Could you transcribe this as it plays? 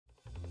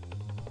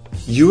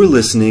You are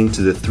listening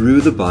to the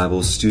Through the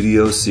Bible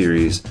studio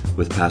series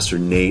with Pastor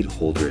Nate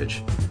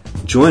Holdridge.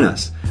 Join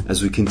us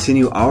as we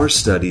continue our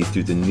study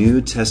through the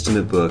New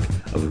Testament book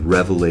of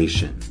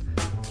Revelation.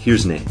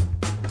 Here's Nate.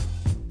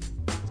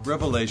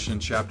 Revelation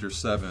chapter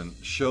 7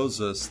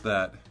 shows us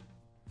that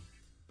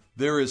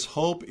there is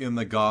hope in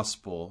the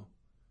gospel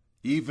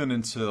even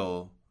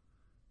until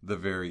the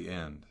very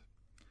end.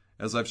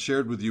 As I've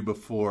shared with you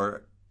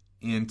before,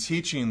 in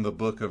teaching the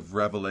book of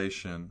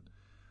Revelation,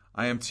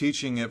 I am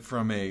teaching it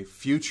from a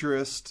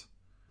futurist,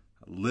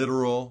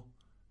 literal,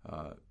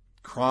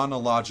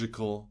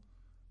 chronological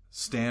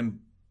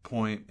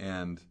standpoint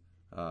and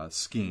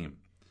scheme.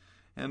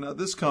 And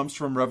this comes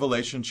from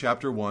Revelation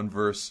chapter 1,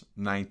 verse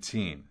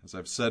 19. As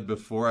I've said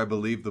before, I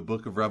believe the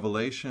book of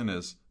Revelation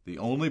is the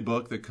only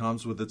book that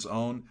comes with its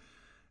own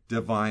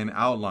divine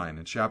outline.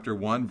 In chapter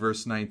 1,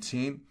 verse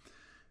 19,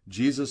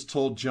 Jesus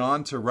told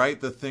John to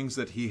write the things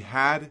that he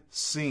had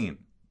seen.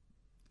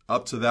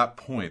 Up to that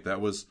point,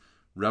 that was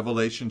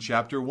Revelation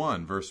chapter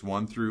 1, verse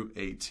 1 through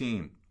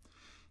 18.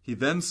 He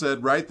then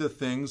said, write the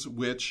things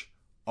which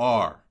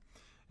are.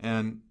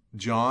 And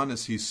John,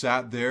 as he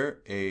sat there,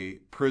 a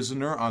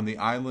prisoner on the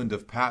island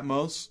of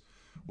Patmos,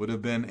 would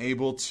have been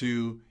able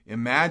to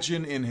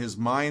imagine in his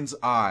mind's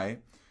eye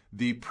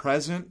the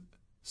present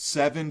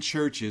 7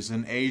 churches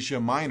in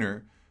Asia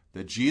Minor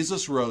that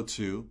Jesus wrote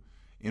to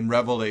in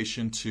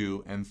Revelation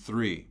 2 and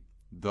 3.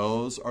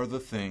 Those are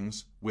the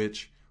things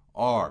which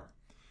are.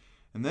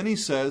 And then he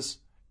says,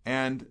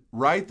 and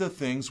write the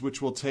things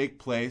which will take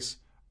place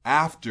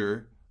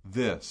after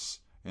this.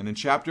 And in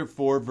chapter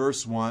 4,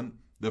 verse 1,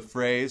 the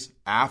phrase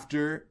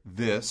after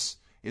this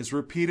is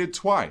repeated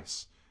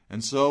twice.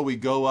 And so we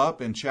go up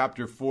in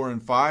chapter 4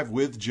 and 5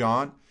 with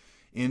John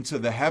into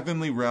the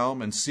heavenly realm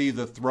and see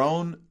the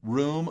throne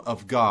room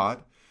of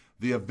God,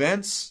 the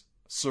events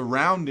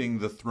surrounding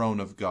the throne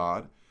of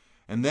God.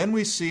 And then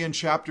we see in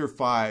chapter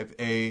 5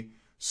 a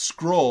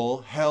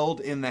scroll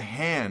held in the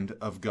hand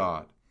of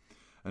God.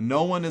 And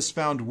no one is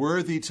found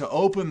worthy to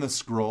open the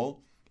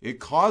scroll. It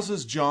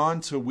causes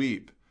John to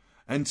weep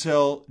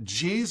until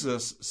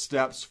Jesus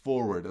steps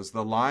forward as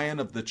the Lion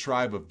of the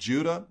tribe of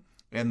Judah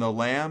and the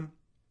Lamb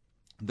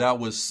that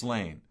was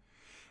slain.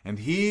 And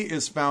he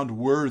is found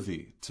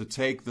worthy to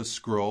take the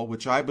scroll,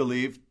 which I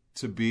believe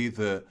to be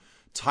the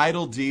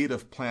title deed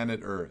of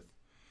planet Earth.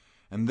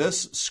 And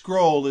this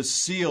scroll is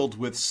sealed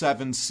with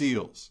 7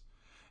 seals.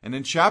 And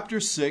in chapter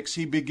 6,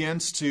 he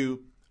begins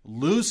to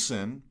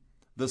loosen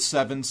the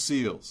 7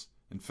 seals.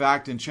 In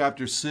fact, in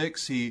chapter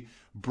 6, he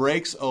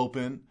breaks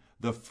open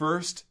the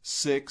first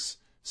 6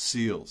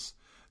 seals.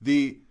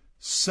 The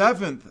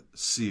 7th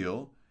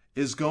seal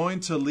is going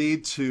to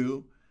lead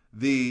to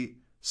the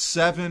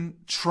 7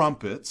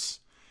 trumpets,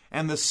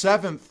 and the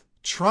 7th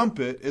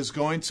trumpet is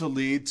going to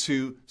lead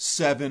to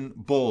 7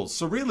 bowls.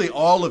 So really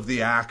all of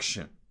the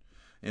action,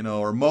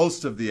 or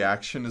most of the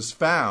action is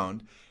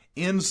found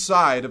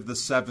inside of the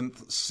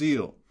 7th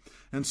seal.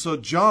 And so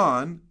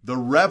John, the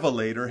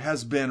revelator,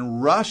 has been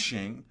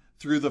rushing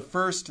through the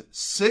first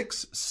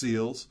 6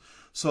 seals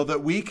so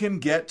that we can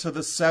get to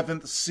the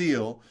 7th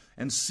seal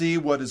and see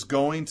what is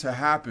going to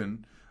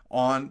happen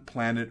on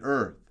planet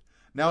Earth.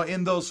 Now,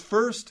 in those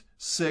first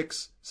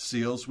 6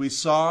 seals, we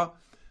saw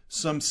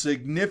some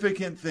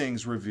significant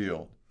things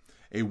revealed.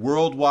 A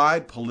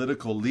worldwide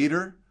political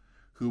leader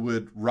who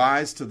would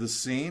rise to the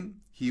scene.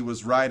 He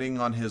was riding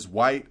on his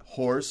white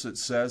horse, it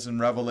says in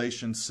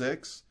Revelation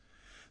 6.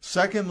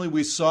 Secondly,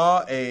 we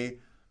saw a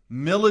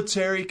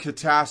military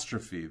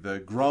catastrophe, the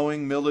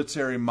growing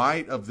military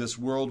might of this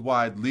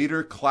worldwide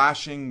leader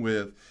clashing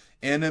with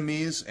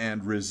enemies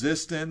and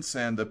resistance,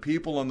 and the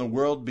people in the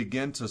world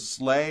begin to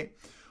slay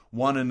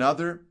one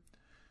another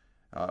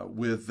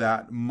with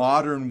that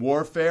modern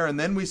warfare. And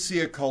then we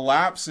see a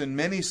collapse in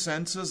many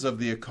senses of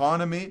the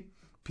economy,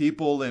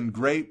 people in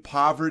great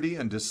poverty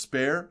and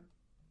despair,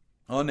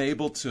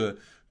 unable to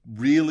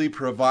really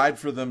provide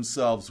for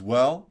themselves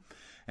well.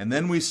 And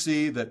then we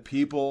see that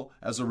people,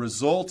 as a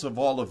result of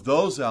all of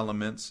those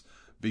elements,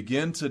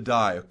 begin to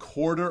die.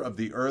 1/4 of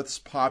the earth's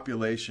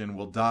population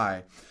will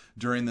die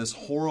during this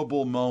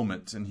horrible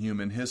moment in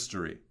human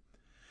history.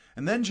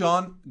 And then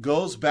John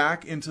goes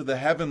back into the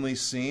heavenly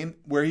scene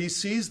where he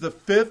sees the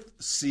 5th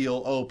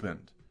seal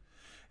opened.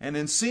 And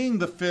in seeing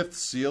the 5th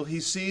seal,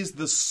 he sees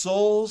the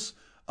souls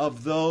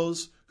of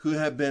those who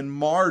have been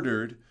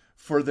martyred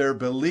for their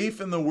belief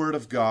in the Word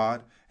of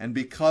God and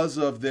because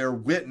of their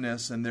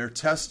witness and their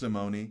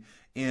testimony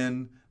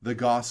in the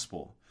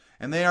gospel.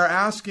 And they are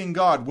asking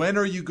God, when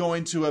are you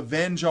going to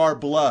avenge our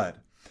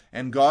blood?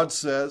 And God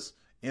says,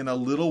 in a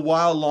little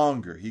while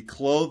longer. He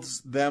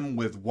clothes them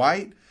with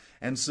white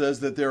and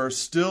says that there are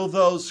still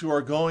those who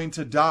are going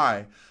to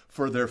die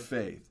for their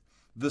faith.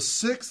 The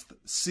 6th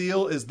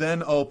seal is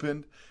then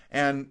opened,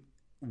 and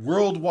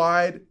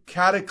worldwide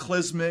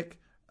cataclysmic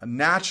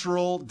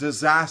natural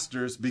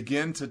disasters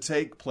begin to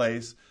take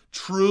place,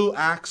 true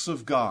acts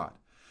of God.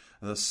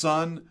 The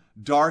sun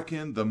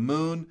darkened, the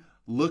moon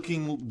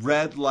looking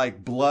red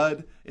like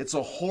blood. It's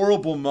a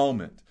horrible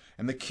moment.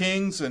 And the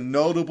kings and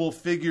notable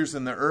figures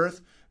in the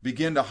earth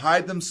begin to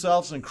hide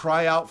themselves and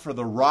cry out for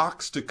the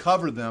rocks to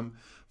cover them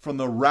from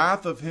the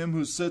wrath of him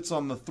who sits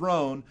on the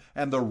throne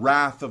and the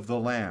wrath of the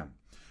Lamb.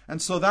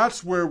 And so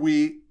that's where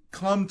we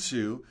come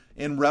to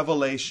in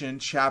Revelation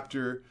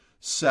chapter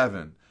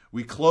 7.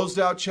 We closed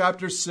out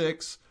chapter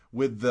 6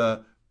 with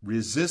the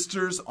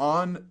resistors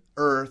on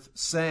earth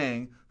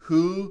saying,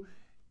 who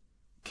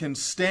can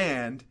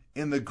stand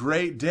in the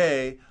great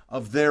day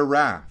of their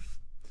wrath?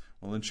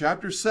 Well, in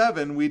chapter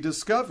 7, we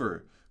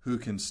discover who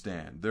can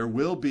stand. There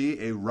will be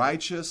a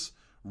righteous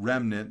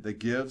remnant that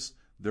gives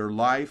their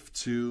life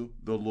to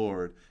the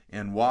Lord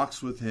and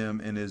walks with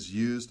him and is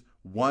used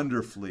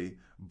wonderfully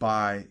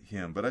by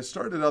him. But I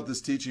started out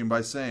this teaching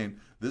by saying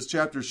this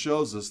chapter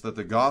shows us that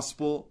the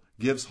gospel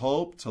gives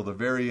hope till the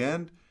very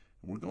end.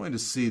 We're going to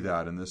see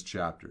that in this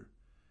chapter.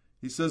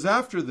 He says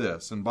after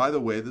this, and by the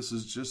way, this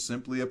is just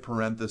simply a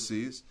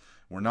parenthesis.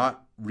 We're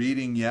not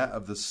reading yet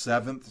of the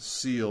seventh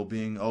seal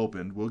being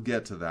opened. We'll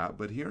get to that.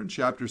 But here in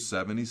chapter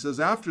 7, he says,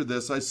 after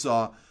this I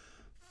saw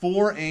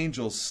 4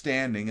 angels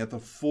standing at the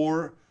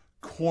 4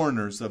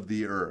 corners of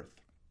the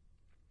earth.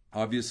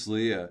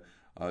 Obviously,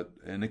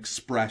 an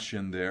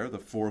expression there, the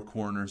 4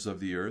 corners of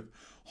the earth,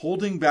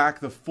 holding back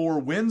the 4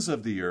 winds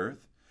of the earth,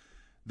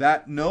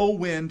 that no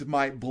wind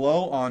might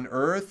blow on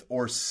earth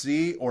or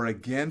sea or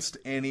against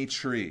any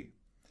tree.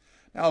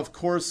 Now, of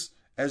course,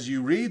 as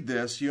you read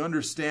this, you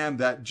understand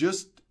that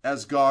just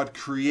as God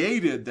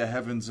created the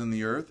heavens and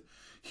the earth,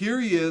 here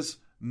he is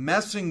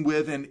messing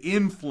with and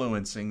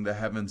influencing the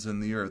heavens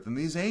and the earth. And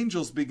these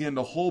angels begin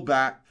to hold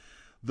back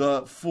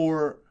the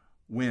 4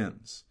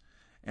 winds.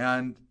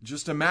 And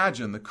just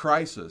imagine the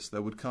crisis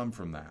that would come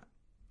from that.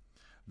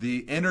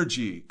 The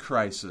energy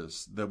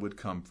crisis that would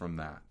come from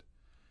that.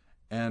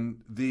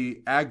 And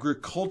the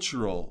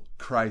agricultural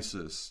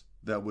crisis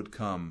that would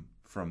come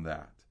from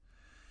that.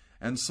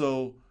 And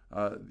so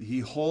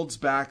he holds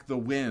back the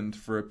wind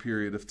for a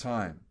period of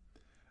time.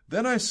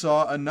 Then I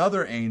saw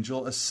another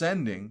angel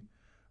ascending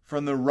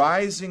from the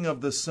rising of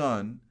the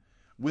sun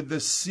with the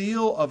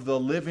seal of the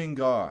living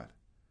God.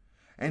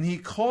 And he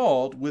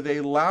called with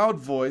a loud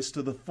voice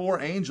to the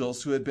 4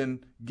 angels who had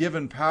been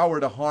given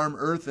power to harm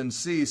earth and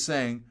sea,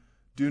 saying,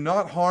 do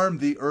not harm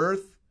the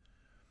earth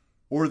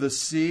or the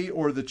sea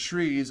or the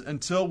trees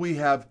until we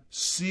have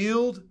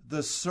sealed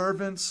the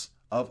servants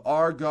of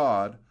our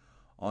God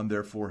on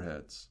their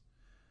foreheads.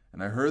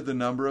 And I heard the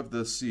number of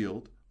the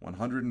sealed,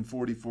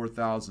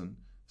 144,000,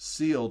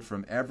 sealed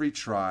from every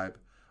tribe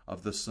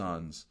of the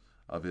sons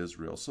of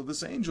Israel. So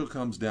this angel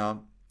comes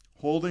down,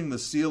 holding the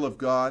seal of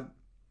God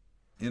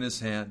in his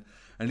hand,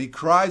 and he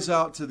cries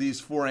out to these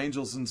 4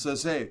 angels and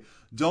says, hey,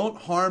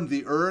 don't harm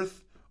the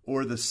earth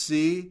or the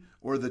sea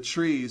or the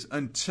trees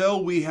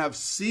until we have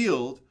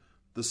sealed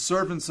the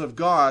servants of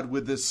God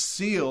with this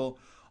seal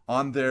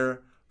on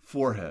their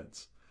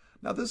foreheads.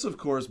 Now this, of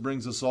course,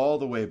 brings us all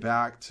the way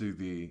back to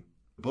the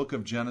book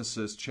of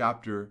Genesis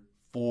chapter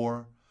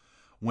 4,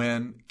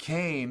 when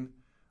Cain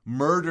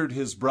murdered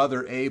his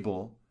brother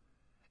Abel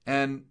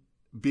and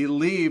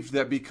believed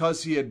that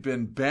because he had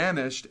been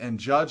banished and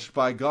judged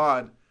by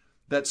God,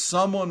 that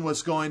someone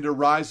was going to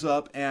rise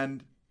up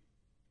and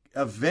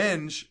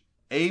avenge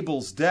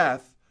Abel's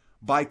death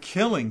by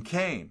killing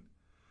Cain.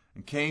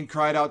 And Cain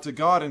cried out to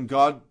God, and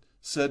God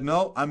said,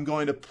 no, I'm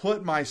going to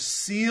put my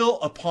seal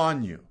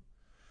upon you.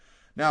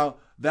 Now,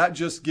 that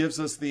just gives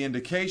us the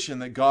indication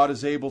that God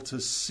is able to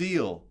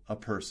seal a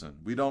person.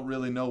 We don't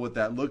really know what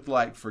that looked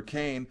like for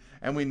Cain,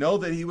 and we know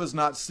that he was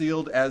not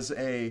sealed as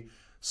a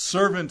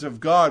servant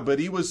of God, but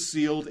he was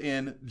sealed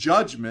in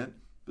judgment.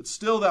 But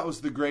still, that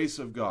was the grace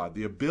of God,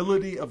 the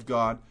ability of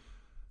God,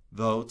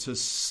 though, to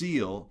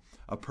seal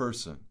a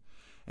person.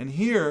 And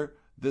here,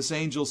 this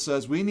angel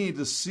says we need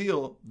to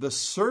seal the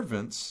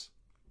servants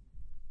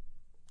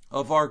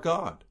of our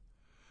God.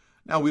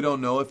 Now, we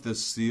don't know if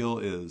this seal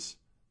is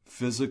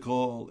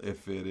physical,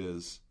 if it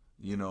is,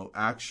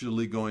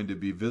 actually going to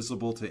be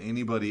visible to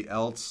anybody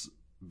else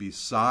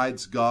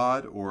besides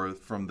God, or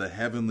from the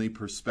heavenly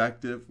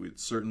perspective. It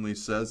certainly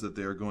says that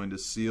they are going to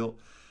seal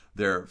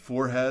their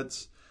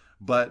foreheads.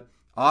 But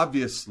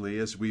obviously,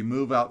 as we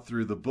move out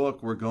through the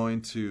book, we're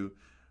going to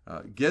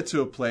get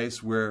to a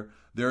place where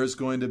there is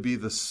going to be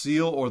the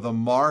seal or the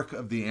mark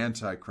of the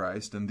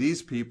Antichrist. And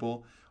these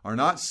people are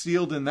not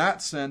sealed in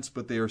that sense,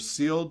 but they are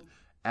sealed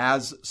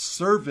as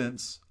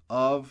servants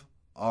of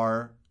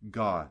our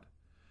God.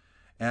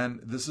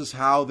 And this is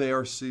how they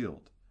are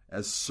sealed,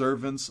 as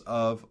servants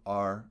of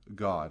our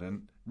God.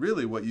 And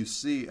really what you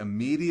see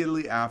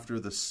immediately after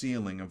the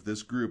sealing of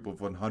this group of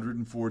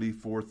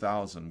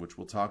 144,000, which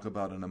we'll talk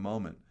about in a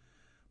moment,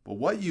 but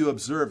what you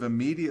observe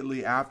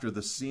immediately after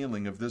the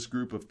sealing of this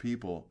group of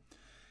people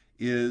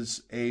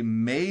is a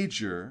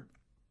major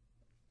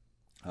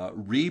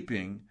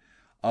reaping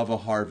of a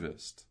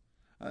harvest.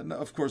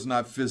 Of course,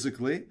 not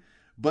physically,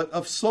 but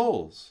of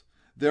souls.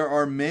 There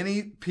are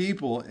many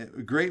people,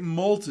 a great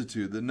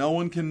multitude that no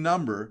one can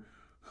number,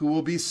 who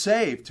will be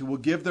saved, who will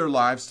give their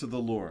lives to the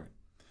Lord.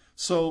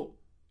 So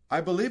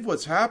I believe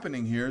what's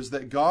happening here is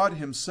that God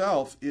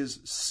himself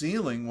is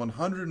sealing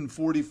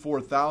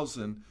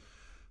 144,000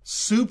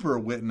 super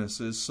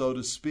witnesses, so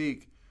to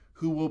speak,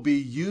 who will be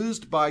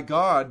used by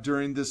God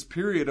during this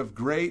period of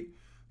great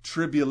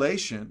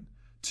tribulation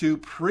to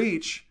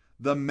preach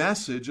the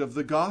message of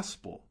the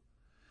gospel.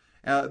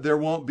 There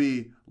won't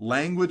be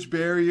language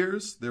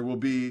barriers. There will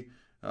be,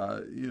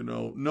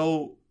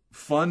 no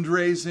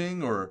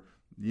fundraising or,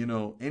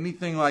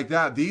 anything like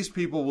that. These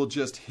people will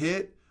just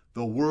hit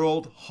the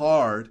world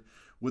hard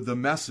with the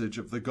message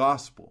of the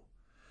gospel.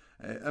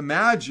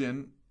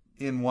 Imagine,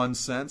 in one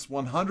sense,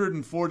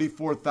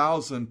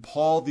 144,000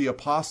 Paul the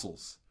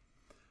Apostles.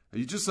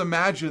 You just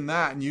imagine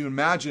that, and you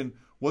imagine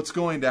what's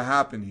going to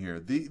happen here.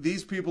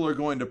 These people are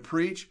going to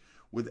preach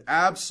with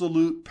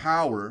absolute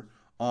power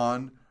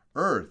on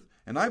earth.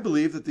 And I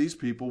believe that these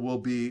people will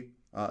be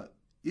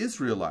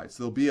Israelites.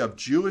 They'll be of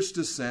Jewish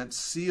descent,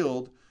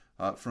 sealed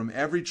from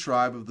every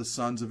tribe of the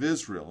sons of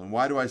Israel. And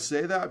why do I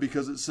say that?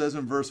 Because it says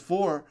in verse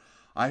 4,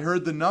 I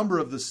heard the number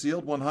of the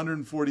sealed,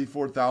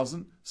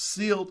 144,000,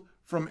 sealed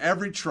from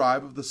every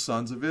tribe of the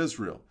sons of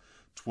Israel.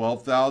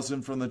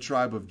 12,000 from the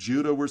tribe of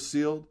Judah were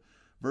sealed.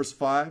 Verse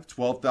 5,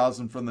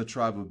 12,000 from the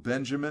tribe of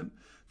Benjamin,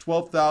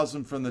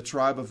 12,000 from the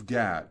tribe of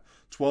Gad,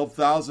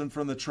 12,000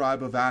 from the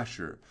tribe of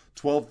Asher,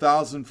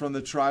 12,000 from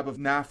the tribe of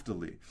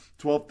Naphtali,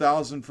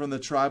 12,000 from the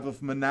tribe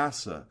of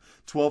Manasseh,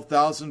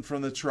 12,000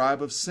 from the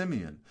tribe of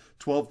Simeon,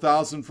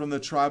 12,000 from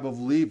the tribe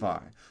of Levi,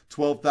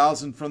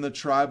 12,000 from the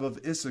tribe of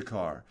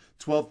Issachar,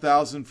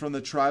 12,000 from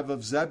the tribe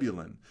of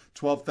Zebulun,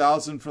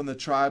 12,000 from the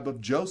tribe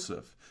of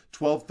Joseph,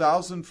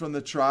 12,000 from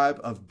the tribe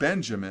of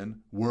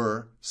Benjamin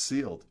were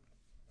sealed.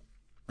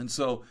 And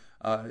so,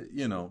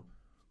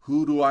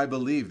 who do I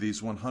believe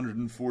these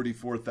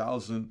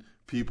 144,000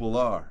 people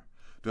are?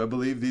 Do I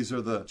believe these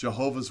are the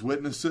Jehovah's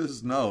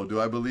Witnesses? No.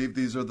 Do I believe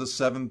these are the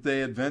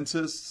Seventh-day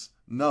Adventists?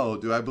 No.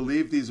 Do I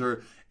believe these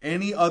are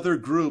any other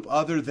group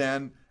other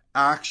than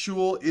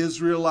actual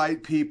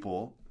Israelite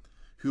people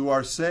who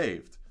are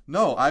saved?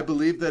 No. I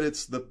believe that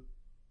it's the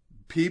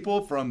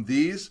people from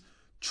these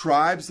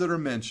tribes that are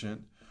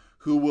mentioned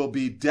who will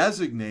be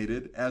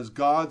designated as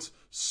God's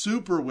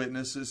super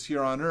witnesses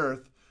here on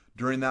earth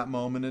during that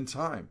moment in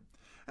time.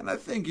 And I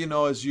think,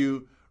 as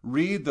you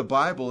read the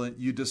Bible,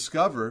 you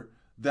discover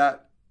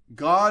that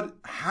God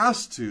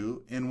has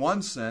to, in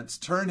one sense,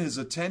 turn his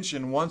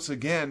attention once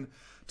again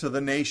to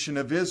the nation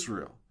of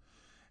Israel.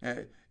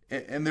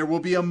 And there will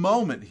be a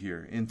moment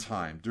here in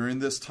time, during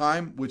this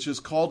time, which is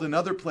called in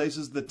other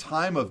places the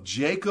time of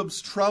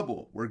Jacob's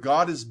trouble, where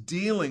God is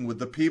dealing with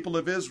the people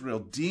of Israel,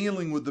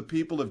 dealing with the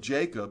people of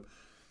Jacob.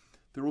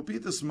 There will be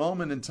this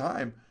moment in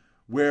time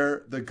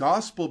where the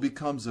gospel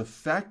becomes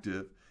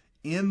effective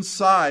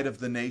inside of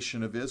the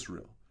nation of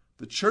Israel.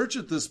 The church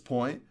at this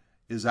point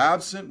is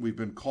absent. We've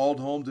been called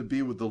home to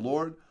be with the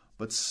Lord,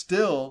 but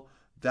still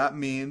that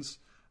means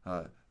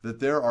that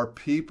there are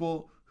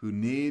people who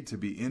need to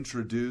be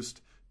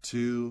introduced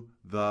to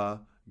the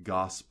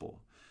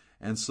gospel.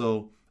 And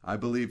so I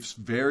believe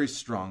very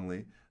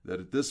strongly that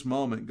at this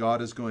moment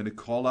God is going to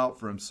call out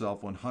for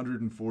himself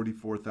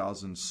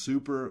 144,000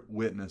 super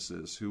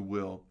witnesses who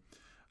will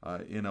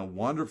in a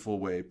wonderful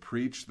way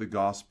preach the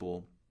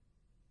gospel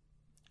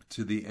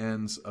to the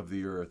ends of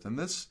the earth. And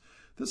this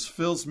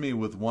fills me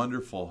with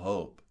wonderful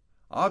hope.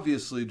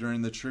 Obviously,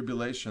 during the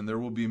tribulation, there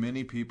will be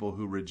many people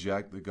who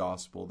reject the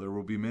gospel. There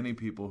will be many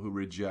people who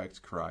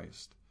reject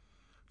Christ.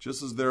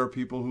 Just as there are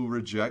people who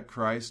reject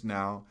Christ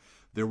now,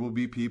 there will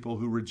be people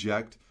who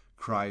reject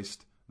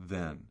Christ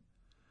then.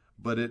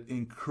 But it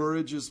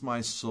encourages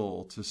my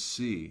soul to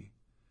see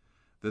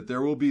that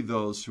there will be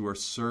those who are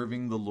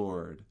serving the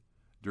Lord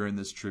during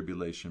this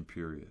tribulation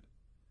period.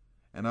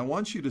 And I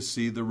want you to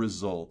see the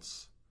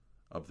results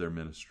of their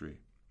ministry.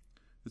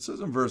 It says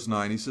in verse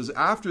 9, he says,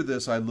 After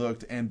this I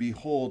looked, and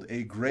behold,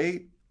 a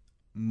great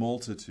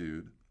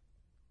multitude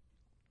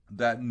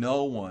that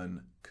no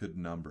one could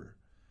number,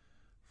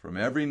 from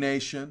every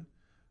nation,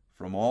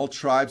 from all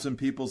tribes and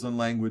peoples and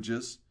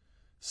languages,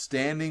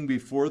 standing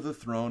before the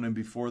throne and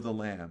before the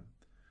Lamb,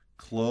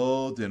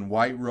 clothed in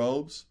white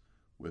robes,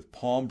 with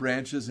palm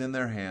branches in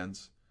their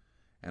hands,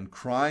 and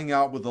crying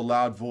out with a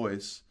loud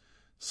voice,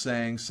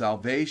 saying,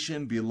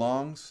 Salvation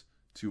belongs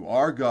to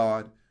our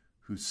God,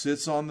 who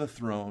sits on the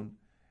throne,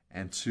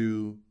 and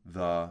to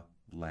the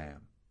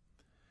Lamb.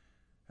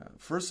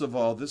 First of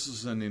all, this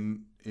is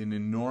an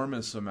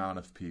enormous amount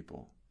of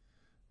people.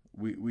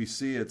 We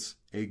see it's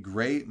a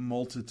great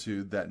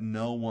multitude that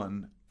no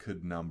one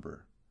could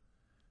number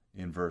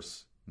in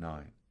verse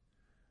 9.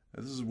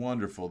 This is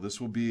wonderful. This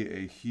will be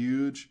a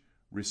huge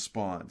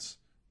response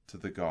to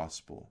the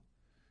gospel.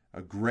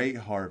 A great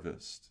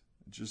harvest.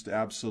 Just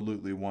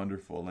absolutely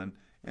wonderful.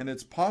 And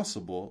it's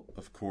possible,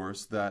 of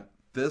course, that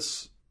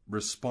this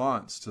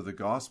response to the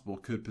gospel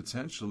could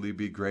potentially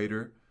be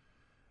greater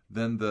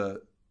than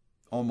the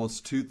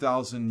almost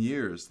 2,000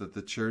 years that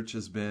the church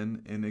has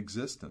been in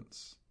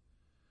existence.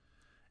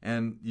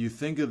 And you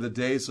think of the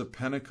days of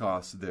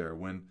Pentecost there,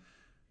 when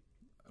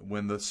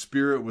the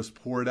Spirit was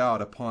poured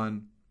out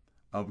upon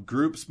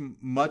groups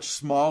much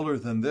smaller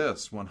than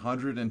this,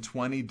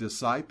 120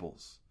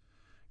 disciples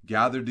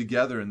gathered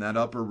together in that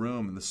upper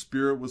room, and the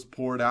Spirit was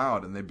poured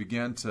out, and they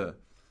began to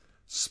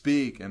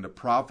speak and to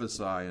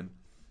prophesy.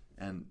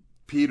 And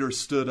Peter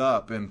stood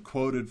up and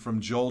quoted from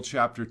Joel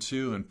chapter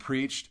 2 and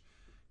preached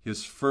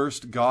his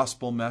first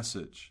gospel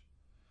message.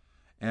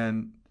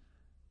 And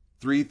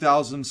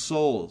 3,000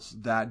 souls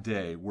that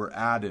day were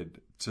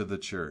added to the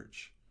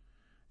church.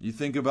 You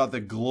think about the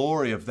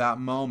glory of that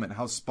moment,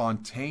 how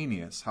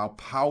spontaneous, how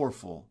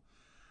powerful,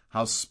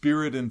 how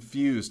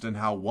spirit-infused, and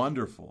how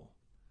wonderful.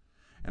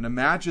 And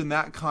imagine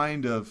that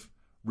kind of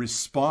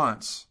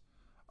response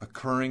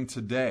occurring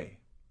today.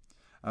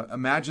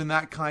 Imagine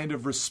that kind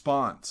of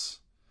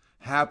response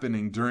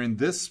happening during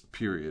this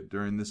period,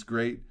 during this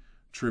great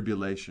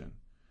tribulation.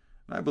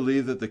 And I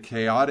believe that the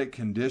chaotic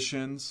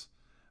conditions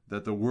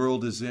that the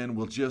world is in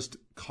will just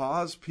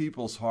cause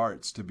people's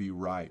hearts to be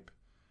ripe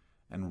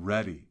and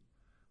ready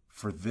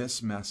for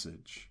this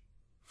message,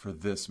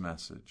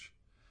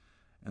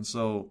 And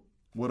so,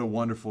 what a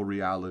wonderful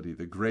reality,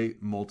 the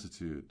great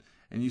multitude.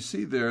 And you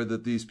see there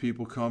that these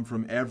people come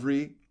from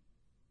every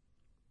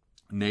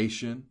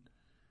nation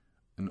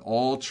and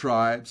all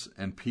tribes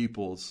and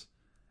peoples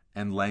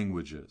and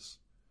languages.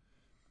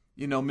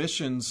 You know,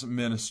 missions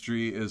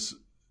ministry is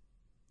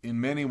in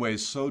many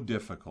ways so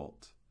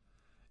difficult.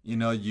 You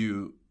know,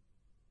 you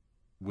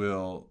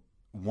will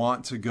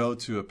want to go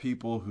to a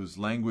people whose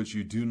language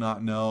you do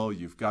not know.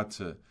 You've got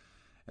to,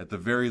 at the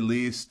very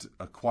least,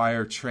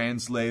 acquire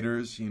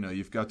translators. You know,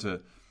 you've got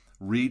to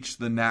reach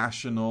the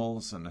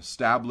nationals and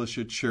establish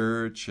a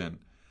church. And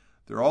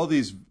there are all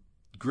these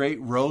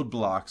great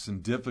roadblocks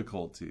and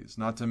difficulties,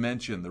 not to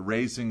mention the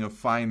raising of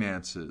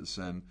finances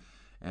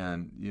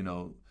and you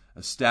know,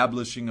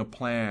 establishing a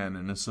plan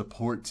and a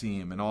support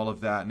team and all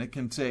of that. And it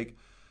can take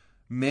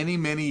many,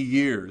 many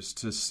years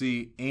to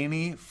see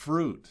any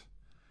fruit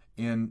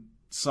in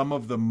some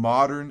of the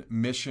modern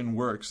mission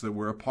works that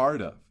we're a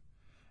part of.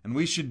 And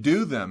we should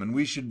do them, and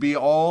we should be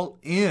all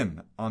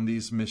in on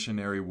these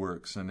missionary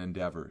works and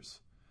endeavors.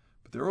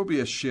 But there will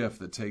be a shift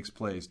that takes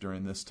place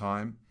during this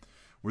time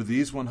where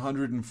these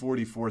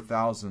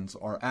 144,000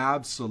 are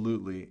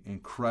absolutely,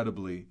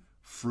 incredibly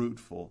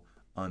fruitful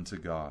unto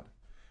God.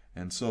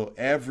 And so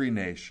every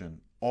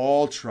nation,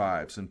 all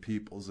tribes and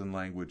peoples and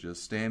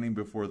languages standing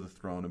before the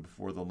throne and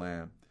before the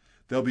Lamb.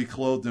 They'll be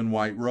clothed in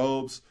white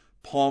robes,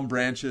 palm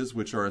branches,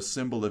 which are a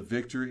symbol of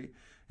victory,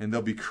 and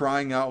they'll be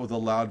crying out with a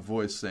loud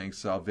voice saying,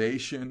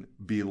 "Salvation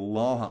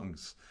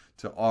belongs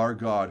to our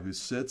God who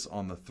sits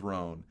on the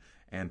throne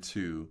and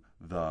to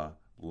the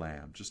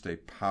Lamb." Just a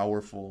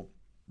powerful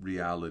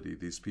reality.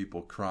 These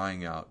people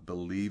crying out,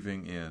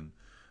 believing in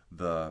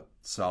the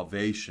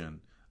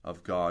salvation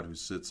of God who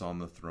sits on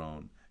the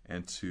throne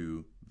and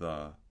to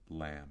the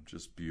Lamb.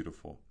 Just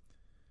beautiful.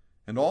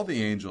 And all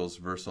the angels,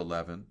 verse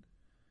 11,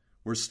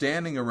 were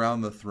standing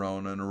around the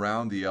throne and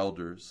around the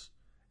elders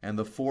and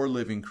the 4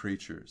 living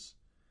creatures.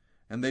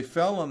 And they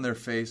fell on their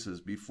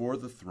faces before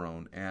the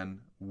throne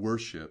and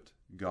worshipped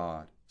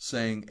God,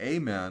 saying,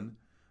 "Amen,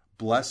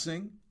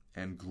 blessing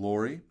and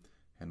glory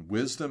and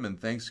wisdom and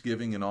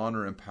thanksgiving and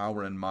honor and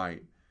power and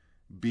might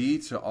be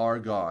to our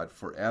God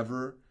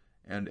forever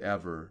and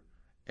ever.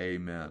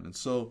 Amen." And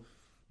so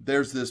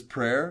there's this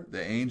prayer,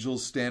 the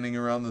angels standing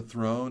around the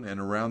throne and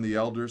around the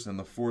elders and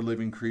the 4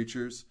 living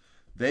creatures.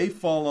 They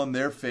fall on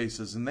their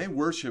faces and they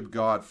worship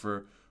God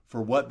for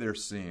what they're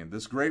seeing.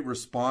 This great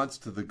response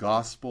to the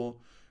gospel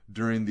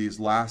during these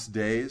last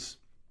days.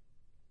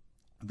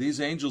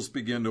 These angels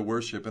begin to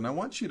worship, and I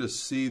want you to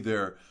see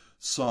their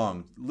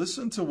song.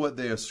 Listen to what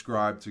they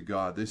ascribe to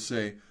God. They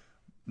say,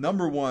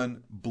 number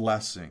 1,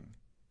 blessing.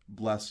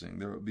 Blessing.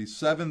 There will be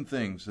 7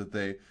 things that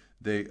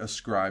they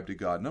ascribe to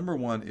God. Number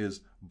 1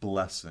 is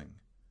blessing.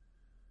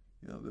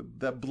 You know,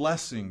 that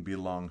blessing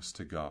belongs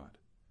to God.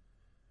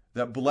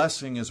 That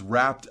blessing is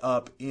wrapped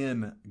up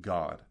in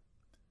God.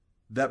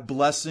 That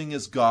blessing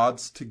is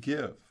God's to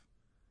give.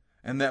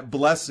 And that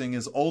blessing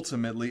is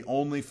ultimately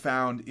only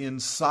found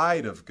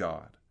inside of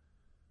God.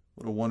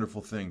 What a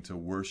wonderful thing to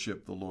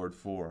worship the Lord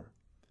for.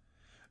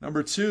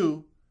 Number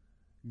 2,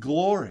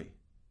 glory.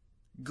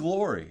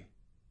 Glory.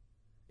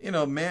 You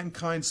know,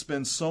 mankind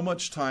spends so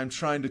much time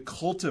trying to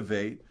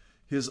cultivate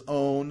his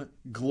own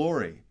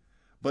glory.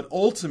 But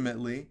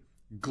ultimately,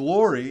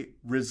 glory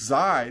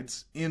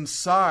resides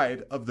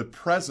inside of the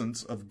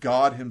presence of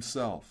God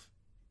himself.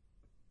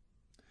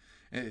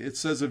 It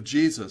says of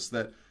Jesus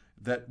that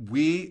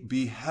we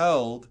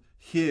beheld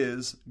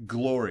his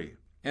glory.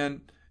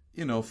 And,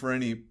 you know, for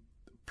any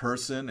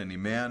person, any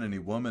man, any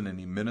woman,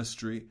 any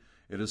ministry,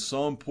 it is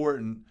so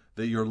important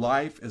that your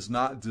life is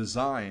not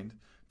designed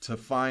to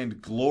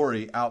find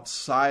glory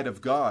outside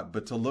of God,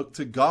 but to look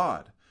to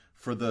God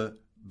for the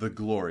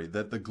glory,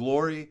 that the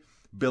glory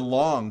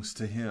belongs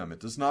to him. It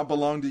does not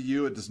belong to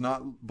you. It does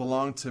not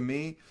belong to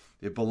me.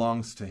 It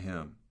belongs to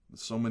him.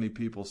 So many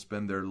people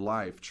spend their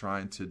life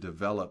trying to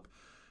develop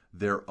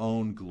their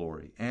own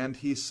glory. And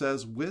he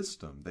says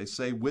wisdom. They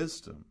say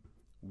wisdom.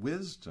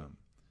 Wisdom.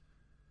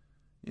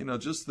 You know,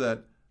 just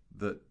that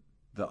the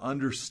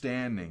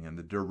understanding and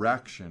the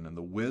direction and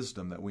the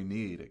wisdom that we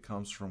need, it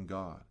comes from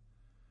God.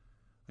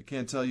 I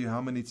can't tell you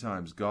how many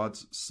times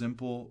God's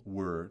simple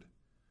word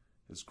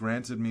has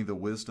granted me the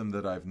wisdom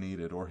that I've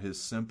needed, or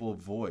his simple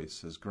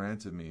voice has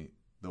granted me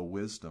the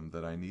wisdom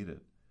that I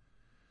needed.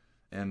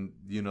 And,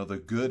 the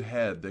good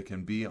head that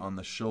can be on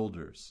the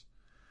shoulders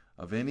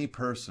of any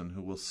person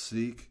who will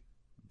seek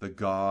the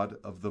God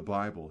of the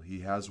Bible. He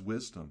has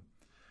wisdom.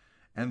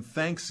 And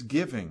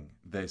thanksgiving,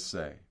 they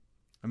say.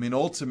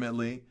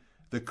 Ultimately,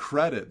 the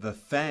credit, the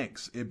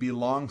thanks, it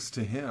belongs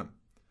to him.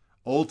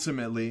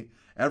 Ultimately,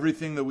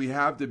 everything that we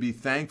have to be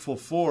thankful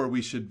for,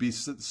 we should be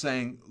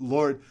saying,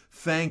 Lord,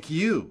 thank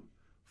you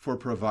for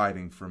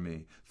providing for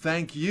me.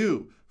 Thank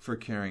you for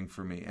caring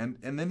for me. And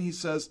then he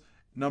says,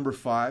 number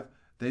 5,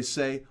 they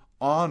say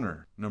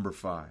honor. Number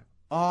 5,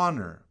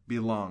 honor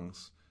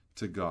belongs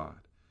to God.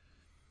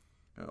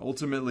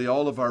 Ultimately,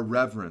 all of our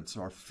reverence,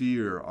 our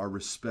fear, our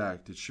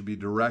respect, it should be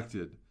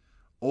directed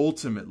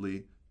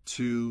ultimately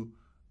to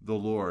the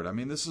Lord.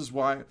 This is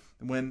why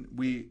when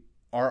we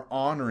are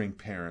honoring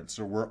parents,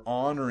 or we're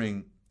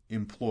honoring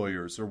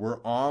employers, or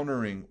we're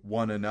honoring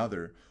one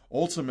another,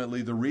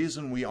 ultimately the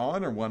reason we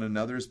honor one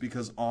another is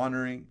because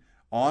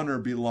honor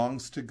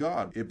belongs to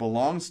God. It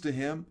belongs to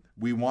him.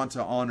 We want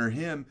to honor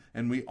him,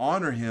 and we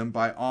honor him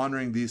by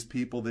honoring these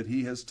people that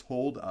he has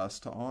told us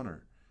to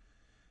honor.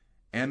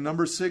 And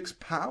number 6,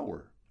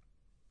 power.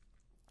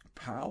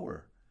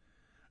 Power.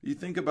 You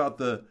think about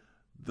the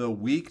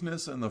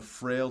weakness and the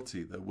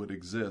frailty that would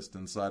exist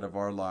inside of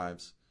our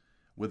lives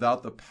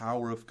without the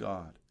power of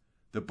God,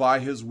 that by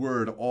his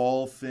word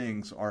all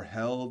things are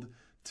held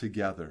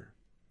together.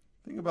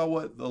 Think about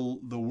what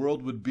the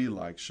world would be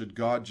like should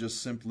God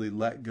just simply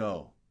let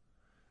go.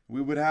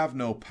 We would have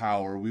no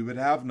power, we would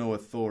have no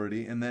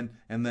authority, and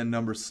then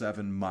number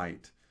 7,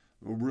 might,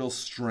 real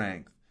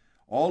strength.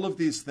 All of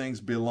these things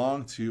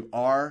belong to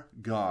our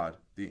God,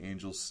 the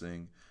angels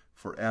sing,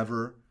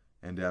 forever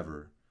and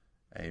ever.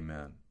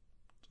 Amen.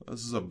 So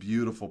this is a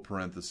beautiful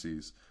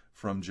parenthesis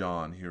from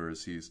John here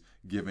as he's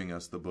giving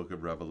us the book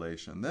of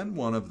Revelation. Then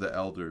one of the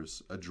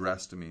elders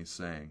addressed me,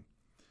 saying,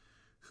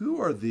 "Who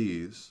are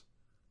these,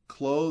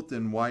 clothed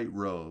in white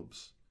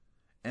robes,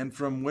 and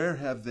from where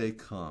have they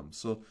come?"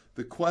 So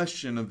the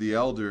question of the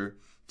elder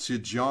to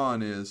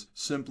John is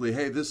simply,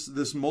 hey,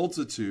 this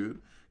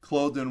multitude,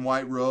 clothed in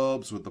white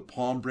robes with the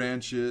palm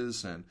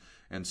branches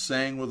and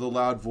saying with a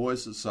loud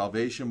voice that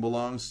salvation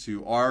belongs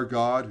to our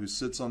God who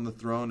sits on the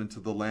throne and to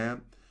the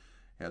Lamb.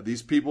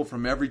 These people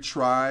from every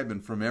tribe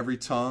and from every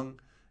tongue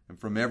and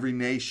from every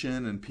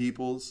nation and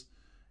peoples,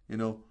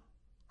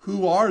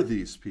 who are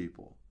these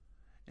people?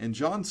 And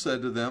John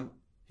said to them,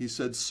 he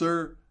said,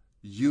 "Sir,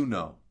 you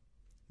know."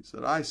 He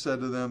said, "I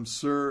said to them,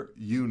 sir,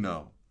 you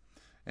know."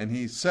 And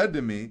he said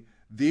to me,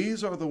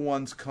 "These are the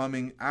ones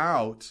coming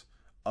out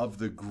of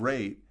the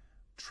great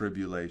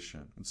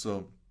tribulation." And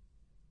so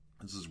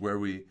this is where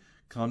we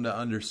come to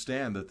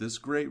understand that this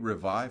great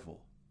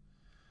revival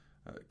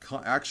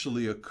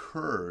actually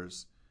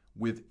occurs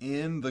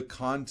within the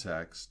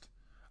context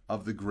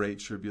of the great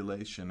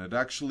tribulation. It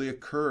actually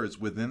occurs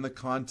within the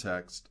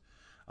context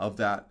of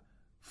that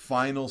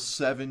final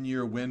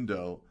 7-year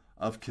window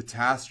of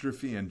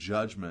catastrophe and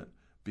judgment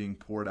being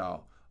poured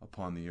out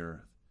upon the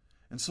earth.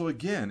 And so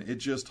again, it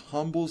just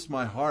humbles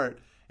my heart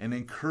and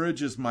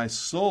encourages my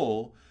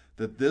soul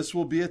that this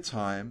will be a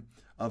time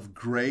of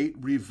great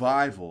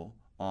revival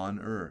on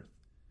earth.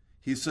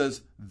 He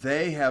says,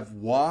 "They have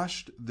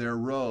washed their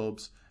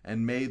robes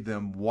and made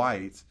them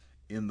white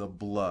in the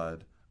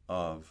blood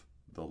of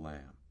the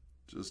Lamb."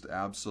 Just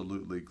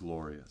absolutely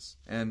glorious.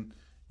 And,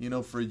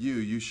 for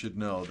you should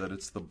know that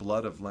it's the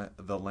blood of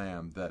the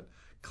Lamb that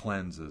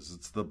cleanses.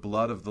 It's the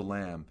blood of the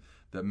Lamb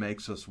that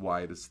makes us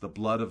white. It's the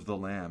blood of the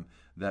Lamb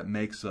that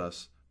makes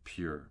us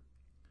pure.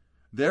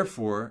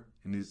 Therefore,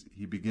 and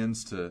he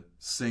begins to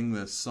sing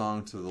this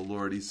song to the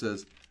Lord, he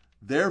says,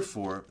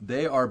 "Therefore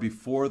they are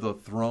before the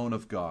throne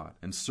of God,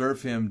 and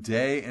serve him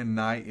day and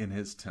night in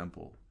his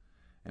temple.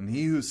 And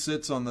he who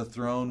sits on the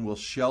throne will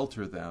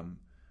shelter them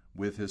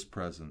with his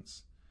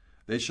presence.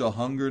 They shall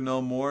hunger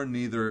no more,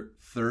 neither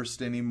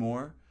thirst any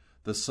more.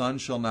 The sun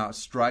shall not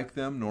strike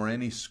them, nor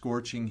any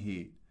scorching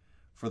heat.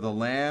 For the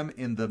Lamb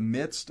in the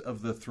midst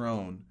of the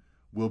throne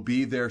will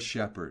be their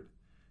shepherd,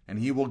 and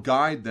he will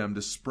guide them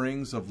to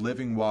springs of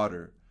living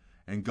water,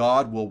 and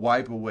God will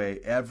wipe away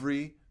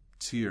every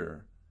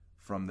tear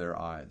from their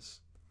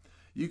eyes."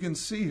 You can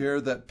see here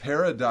that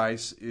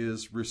paradise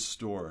is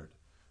restored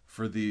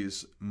for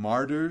these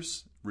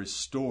martyrs,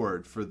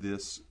 restored for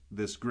this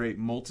great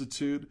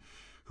multitude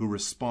who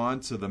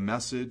respond to the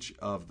message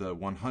of the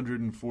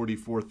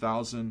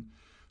 144,000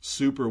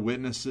 super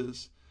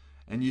witnesses.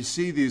 And you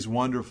see these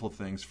wonderful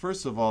things.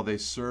 First of all, they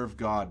serve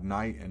God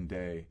night and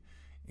day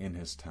in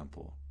his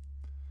temple.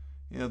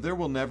 There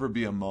will never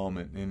be a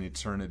moment in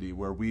eternity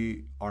where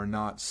we are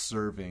not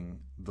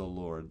serving the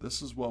Lord.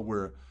 This is what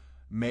we're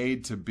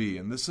made to be.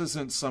 And this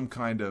isn't some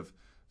kind of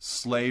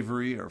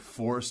slavery or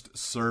forced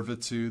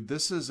servitude.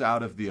 This is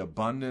out of the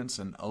abundance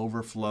and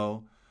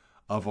overflow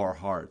of our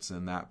hearts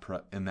in that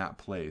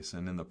place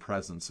and in the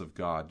presence of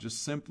God.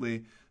 Just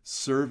simply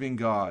serving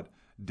God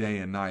day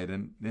and night.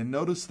 And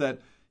notice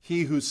that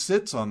He who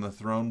sits on the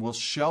throne will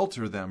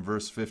shelter them,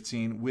 verse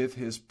 15, with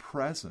his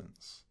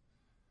presence.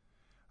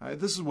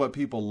 This is what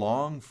people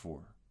long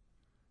for.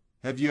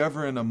 Have you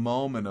ever, in a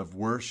moment of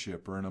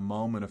worship or in a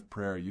moment of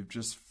prayer, you've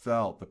just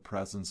felt the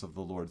presence of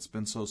the Lord? It's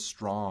been so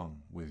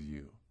strong with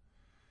you.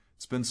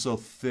 It's been so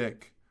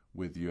thick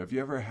with you. Have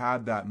you ever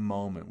had that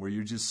moment where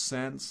you just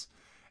sense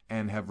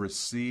and have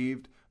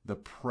received the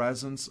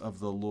presence of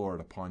the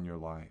Lord upon your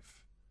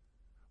life?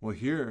 Well,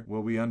 here,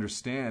 what we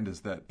understand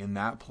is that in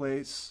that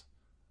place,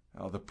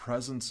 the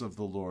presence of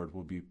the Lord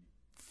will be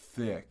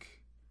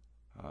thick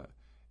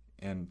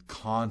and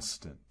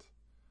constant.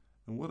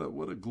 And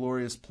what a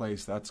glorious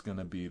place that's going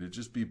to be, to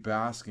just be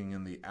basking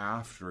in the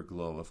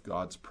afterglow of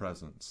God's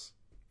presence,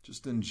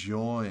 just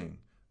enjoying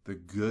the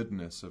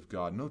goodness of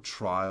God. No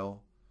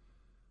trial,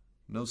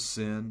 no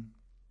sin,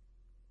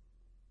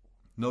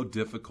 no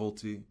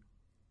difficulty,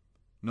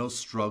 no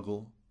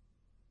struggle.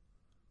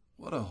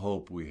 What a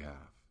hope we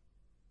have.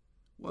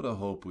 What a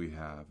hope we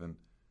have.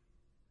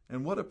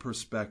 And what a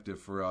perspective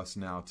for us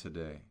now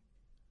today,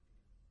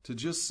 to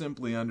just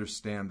simply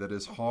understand that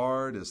as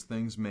hard as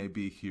things may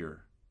be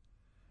here,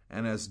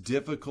 and as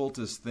difficult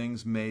as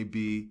things may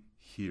be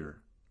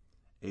here,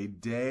 a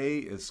day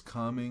is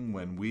coming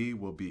when we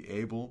will be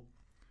able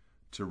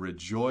to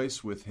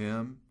rejoice with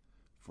Him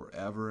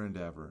forever and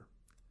ever.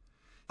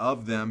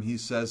 Of them, he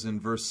says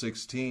in verse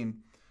 16,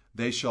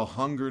 they shall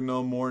hunger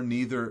no more,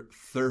 neither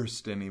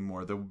thirst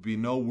anymore. There will be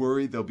no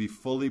worry. They'll be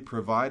fully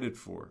provided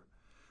for.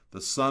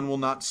 The sun will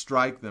not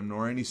strike them,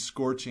 nor any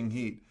scorching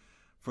heat.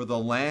 For the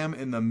Lamb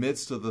in the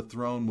midst of the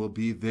throne will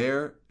be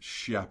their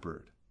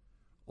shepherd.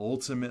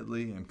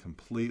 Ultimately and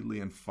completely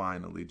and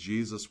finally,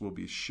 Jesus will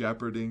be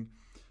shepherding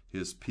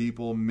His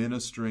people,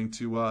 ministering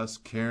to us,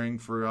 caring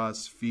for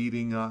us,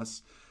 feeding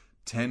us,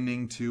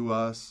 tending to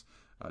us,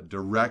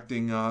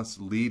 directing us,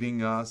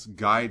 leading us,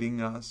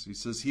 guiding us. He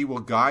says He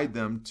will guide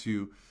them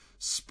to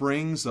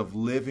springs of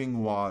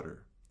living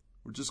water.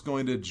 We're just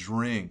going to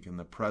drink in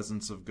the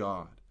presence of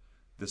God,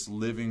 this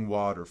living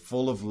water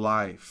full of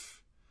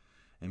life.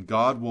 And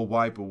God will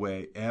wipe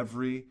away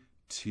every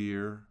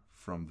tear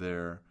from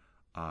their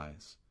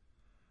eyes.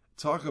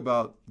 Talk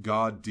about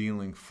God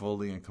dealing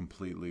fully and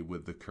completely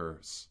with the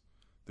curse.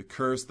 The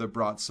curse that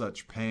brought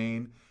such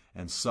pain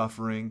and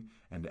suffering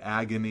and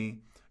agony.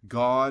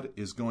 God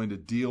is going to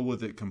deal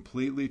with it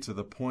completely, to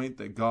the point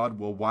that God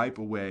will wipe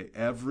away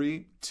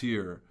every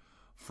tear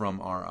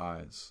from our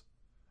eyes.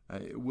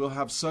 We'll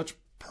have such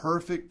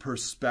perfect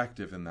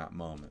perspective in that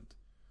moment.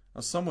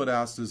 Now, some would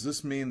ask, does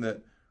this mean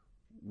that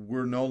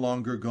we're no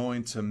longer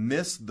going to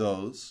miss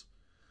those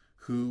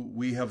who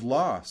we have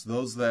lost,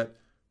 those that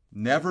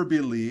never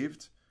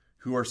believed,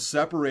 who are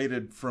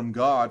separated from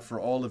God for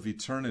all of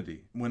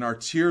eternity? When our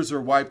tears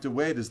are wiped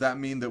away, does that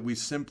mean that we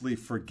simply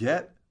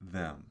forget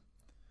them?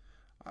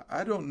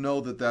 I don't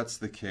know that that's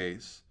the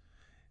case.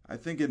 I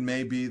think it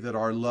may be that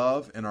our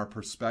love and our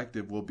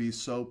perspective will be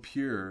so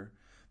pure,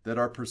 that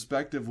our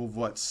perspective of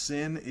what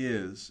sin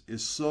is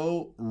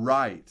so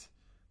right,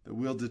 that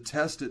we'll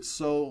detest it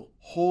so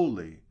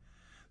wholly,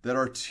 that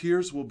our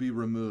tears will be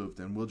removed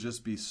and we'll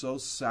just be so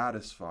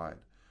satisfied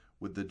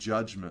with the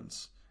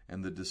judgments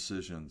and the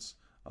decisions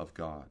of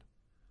God.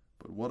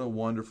 But what a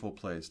wonderful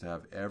place to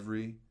have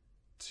every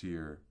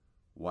tear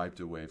wiped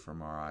away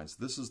from our eyes.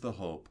 This is the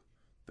hope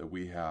that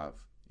we have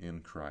in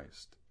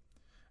Christ.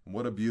 And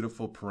what a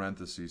beautiful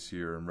parenthesis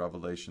here in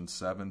Revelation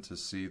 7 to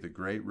see the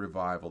great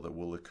revival that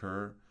will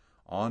occur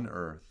on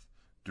earth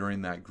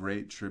during that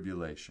great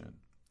tribulation.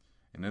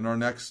 And in our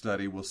next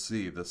study, we'll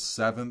see the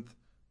seventh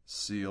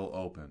seal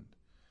opened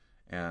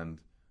and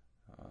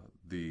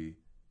the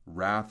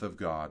wrath of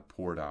God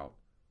poured out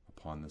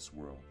upon this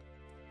world.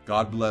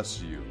 God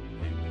bless you.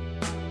 Amen.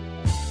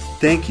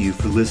 Thank you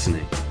for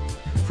listening.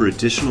 For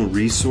additional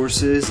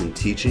resources and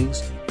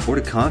teachings, or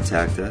to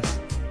contact us,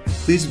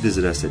 please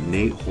visit us at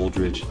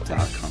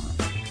nateholdridge.com.